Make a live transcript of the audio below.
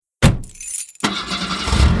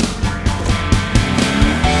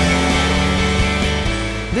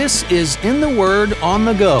This is In the Word on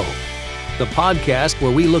the Go, the podcast where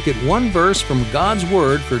we look at one verse from God's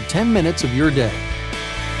Word for 10 minutes of your day.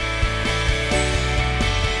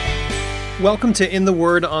 Welcome to In the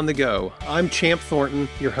Word on the Go. I'm Champ Thornton,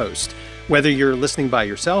 your host. Whether you're listening by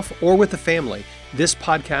yourself or with a family, this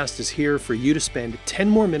podcast is here for you to spend 10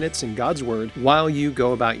 more minutes in God's Word while you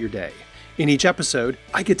go about your day. In each episode,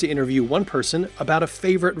 I get to interview one person about a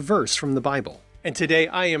favorite verse from the Bible. And today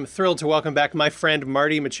I am thrilled to welcome back my friend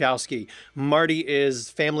Marty Machowski. Marty is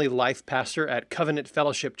family life pastor at Covenant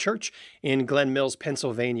Fellowship Church in Glen Mills,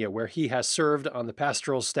 Pennsylvania, where he has served on the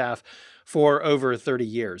pastoral staff for over 30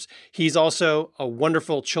 years. He's also a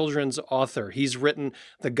wonderful children's author. He's written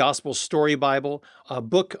the Gospel Story Bible, a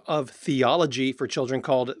book of theology for children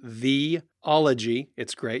called The-ology.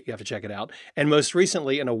 It's great. You have to check it out. And most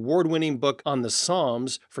recently, an award-winning book on the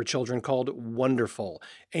Psalms for children called Wonderful,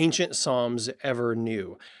 Ancient Psalms Ever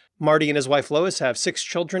New. Marty and his wife Lois have 6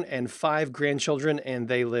 children and 5 grandchildren, and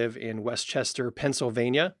they live in Westchester,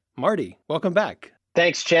 Pennsylvania. Marty, welcome back.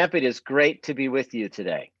 Thanks, Champ. It is great to be with you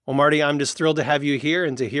today. Well, Marty, I'm just thrilled to have you here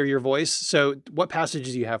and to hear your voice. So what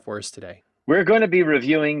passages do you have for us today? We're going to be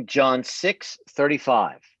reviewing John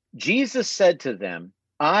 6:35. Jesus said to them,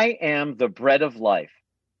 I am the bread of life.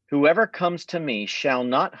 Whoever comes to me shall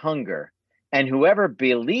not hunger, and whoever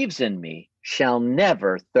believes in me shall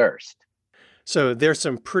never thirst. So there's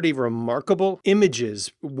some pretty remarkable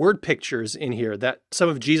images, word pictures in here that some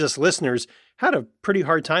of Jesus' listeners had a pretty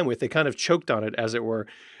hard time with. They kind of choked on it, as it were.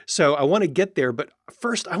 So I want to get there, but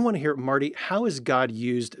first I want to hear, Marty, how has God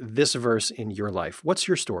used this verse in your life? What's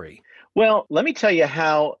your story? Well, let me tell you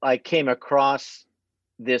how I came across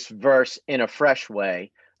this verse in a fresh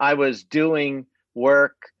way. I was doing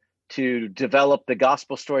work to develop the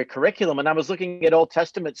gospel story curriculum, and I was looking at Old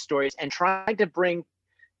Testament stories and trying to bring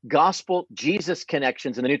gospel Jesus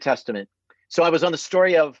connections in the New Testament. So I was on the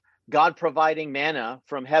story of God providing manna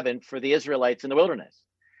from heaven for the Israelites in the wilderness.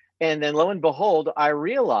 And then lo and behold, I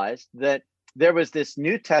realized that there was this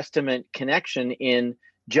New Testament connection in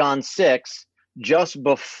John 6, just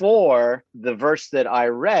before the verse that I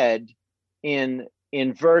read in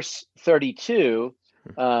verse 32.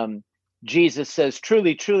 Jesus says,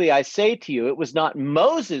 truly, truly, I say to you, it was not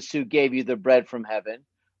Moses who gave you the bread from heaven,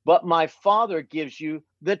 but my Father gives you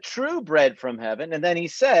the true bread from heaven. And then he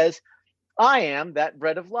says, I am that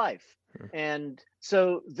bread of life. And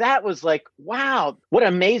so that was like, wow, what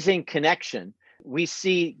an amazing connection. We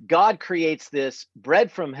see God creates this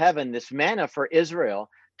bread from heaven, this manna for Israel,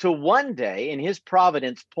 to one day in his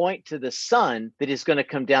providence point to the Son that is going to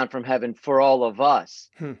come down from heaven for all of us.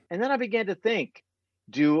 And then I began to think,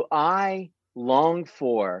 do I long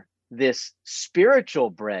for this spiritual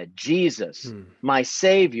bread, Jesus, my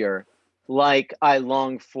Savior, like I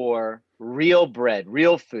long for real bread,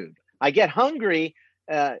 real food? I get hungry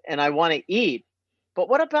and I want to eat, but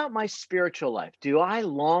what about my spiritual life? Do I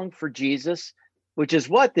long for Jesus? Which is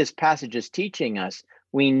what this passage is teaching us.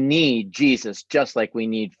 We need Jesus just like we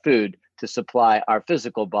need food to supply our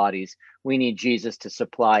physical bodies. We need Jesus to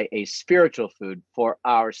supply a spiritual food for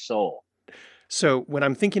our soul. So when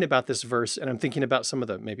I'm thinking about this verse and I'm thinking about some of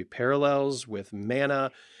the maybe parallels with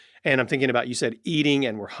manna, and I'm thinking about, you said eating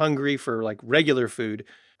and we're hungry for like regular food.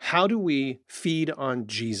 How do we feed on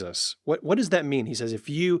Jesus? What does that mean? He says, if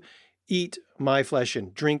you eat my flesh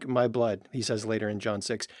and drink my blood, he says later in John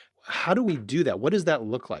 6, how do we do that? What does that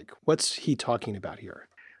look like? What's he talking about here?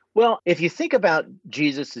 Well, if you think about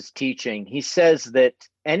Jesus's teaching, he says that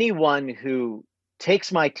anyone who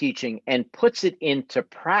takes my teaching and puts it into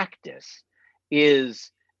practice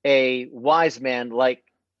is a wise man like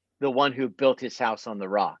the one who built his house on the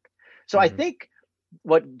rock. So I think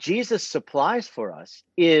what Jesus supplies for us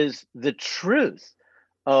is the truth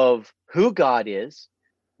of who God is,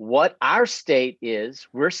 what our state is,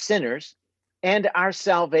 we're sinners, and our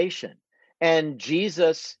salvation. And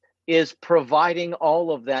Jesus is providing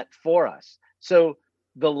all of that for us. So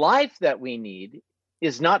the life that we need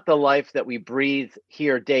is not the life that we breathe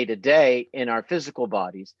here day to day in our physical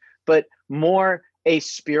bodies, but more a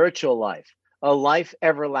spiritual life, a life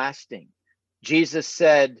everlasting. Jesus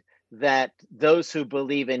said that those who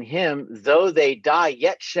believe in him, though they die,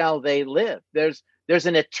 yet shall they live. There's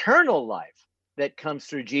an eternal life that comes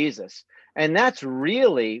through Jesus. And that's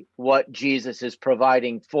really what Jesus is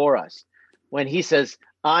providing for us. When he says,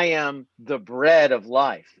 I am the bread of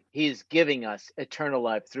life, he's giving us eternal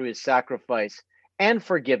life through his sacrifice and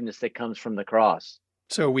forgiveness that comes from the cross.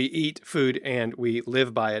 So we eat food and we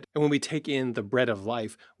live by it. And when we take in the bread of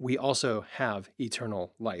life, we also have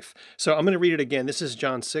eternal life. So I'm going to read it again. This is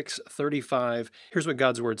John 6:35. Here's what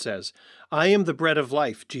God's word says. I am the bread of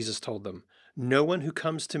life, Jesus told them. No one who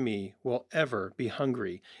comes to me will ever be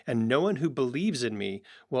hungry, and no one who believes in me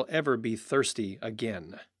will ever be thirsty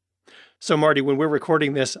again. So, Marty, when we're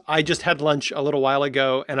recording this, I just had lunch a little while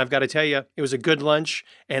ago, and I've got to tell you, it was a good lunch,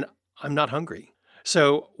 and I'm not hungry.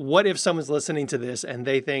 So what if someone's listening to this and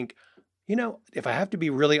they think, if I have to be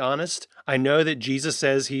really honest, I know that Jesus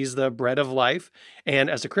says he's the bread of life. And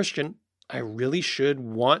as a Christian, I really should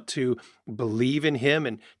want to believe in him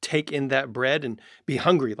and take in that bread and be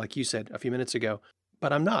hungry, like you said a few minutes ago.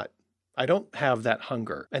 But I'm not. I don't have that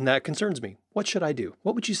hunger, and that concerns me. What should I do?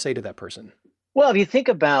 What would you say to that person? Well, if you think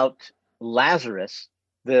about Lazarus,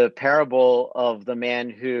 the parable of the man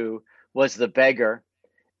who was the beggar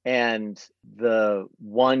and the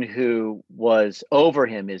one who was over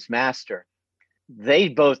him, his master, they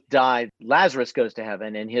both died. Lazarus goes to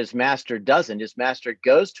heaven and his master doesn't. His master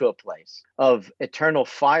goes to a place of eternal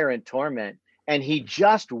fire and torment. And he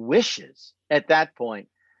just wishes at that point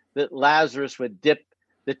that Lazarus would dip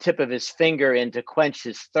the tip of his finger in to quench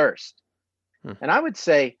his thirst. And I would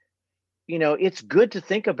say, it's good to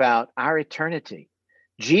think about our eternity.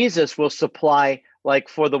 Jesus will supply, like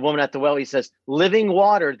for the woman at the well, he says, living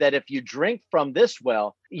water that if you drink from this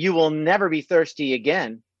well, you will never be thirsty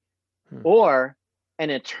again, or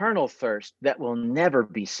an eternal thirst that will never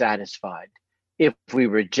be satisfied if we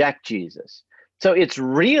reject Jesus. So it's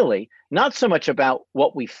really not so much about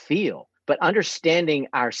what we feel, but understanding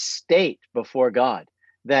our state before God,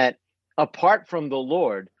 that apart from the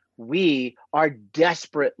Lord, we are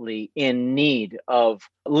desperately in need of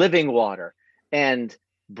living water and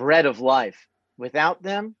bread of life. Without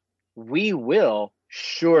them, we will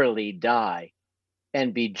surely die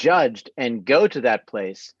and be judged and go to that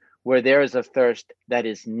place where there is a thirst that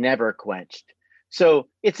is never quenched. So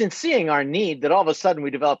it's in seeing our need that all of a sudden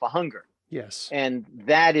we develop a hunger. Yes. And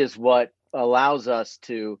that is what allows us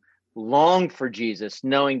to long for Jesus,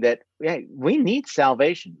 knowing that we need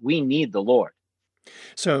salvation. We need the Lord.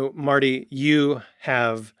 So, Marty, you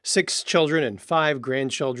have 6 children and 5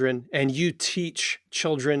 grandchildren, and you teach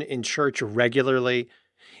children in church regularly.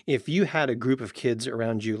 If you had a group of kids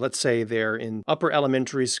around you, let's say they're in upper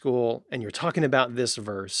elementary school, and you're talking about this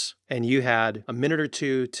verse, and you had a minute or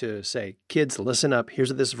two to say, kids, listen up, here's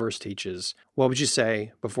what this verse teaches, what would you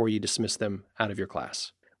say before you dismiss them out of your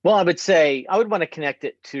class? Well, I would say, I would want to connect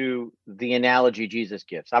it to the analogy Jesus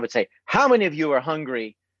gives. I would say, how many of you are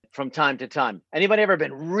hungry from time to time? Anybody ever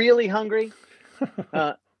been really hungry?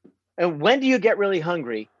 And when do you get really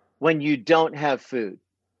hungry? When you don't have food.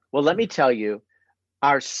 Well, let me tell you,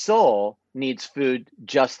 our soul needs food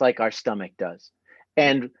just like our stomach does.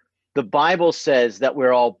 And the Bible says that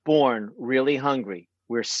we're all born really hungry.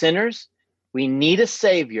 We're sinners, we need a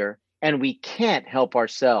savior, and we can't help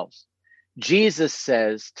ourselves. Jesus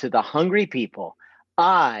says to the hungry people,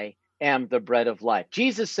 I am the bread of life.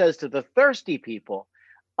 Jesus says to the thirsty people,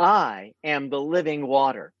 I am the living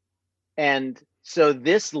water. And so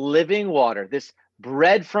this living water, this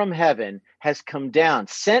bread from heaven has come down,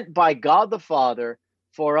 sent by God the Father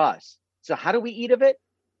for us. So how do we eat of it?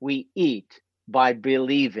 We eat by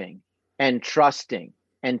believing and trusting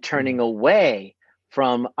and turning away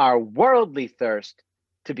from our worldly thirst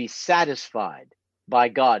to be satisfied by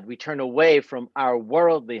God. We turn away from our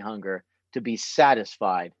worldly hunger to be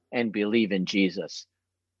satisfied and believe in Jesus.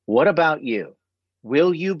 What about you?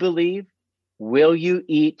 Will you believe? Will you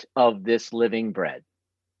eat of this living bread?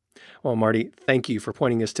 Well, Marty, thank you for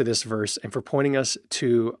pointing us to this verse and for pointing us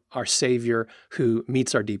to our Savior who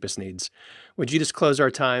meets our deepest needs. Would you just close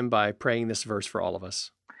our time by praying this verse for all of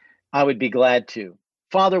us? I would be glad to.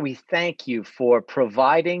 Father, we thank you for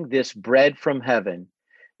providing this bread from heaven,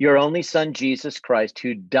 your only Son, Jesus Christ,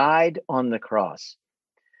 who died on the cross.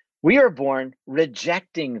 We are born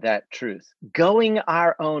rejecting that truth, going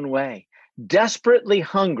our own way, desperately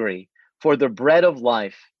hungry for the bread of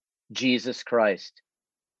life, Jesus Christ.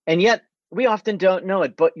 And yet we often don't know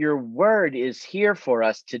it, but your word is here for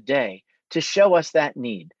us today to show us that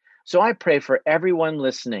need. So I pray for everyone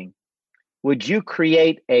listening, would you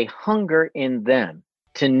create a hunger in them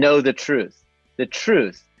to know the truth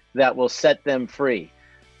that will set them free,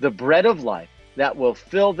 the bread of life that will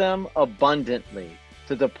fill them abundantly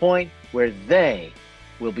to the point where they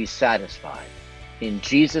will be satisfied. In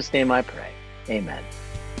Jesus' name I pray, amen.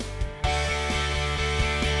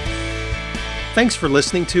 Thanks for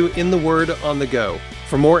listening to In the Word on the Go.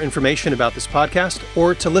 For more information about this podcast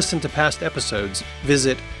or to listen to past episodes,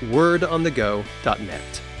 visit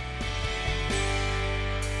wordonthego.net.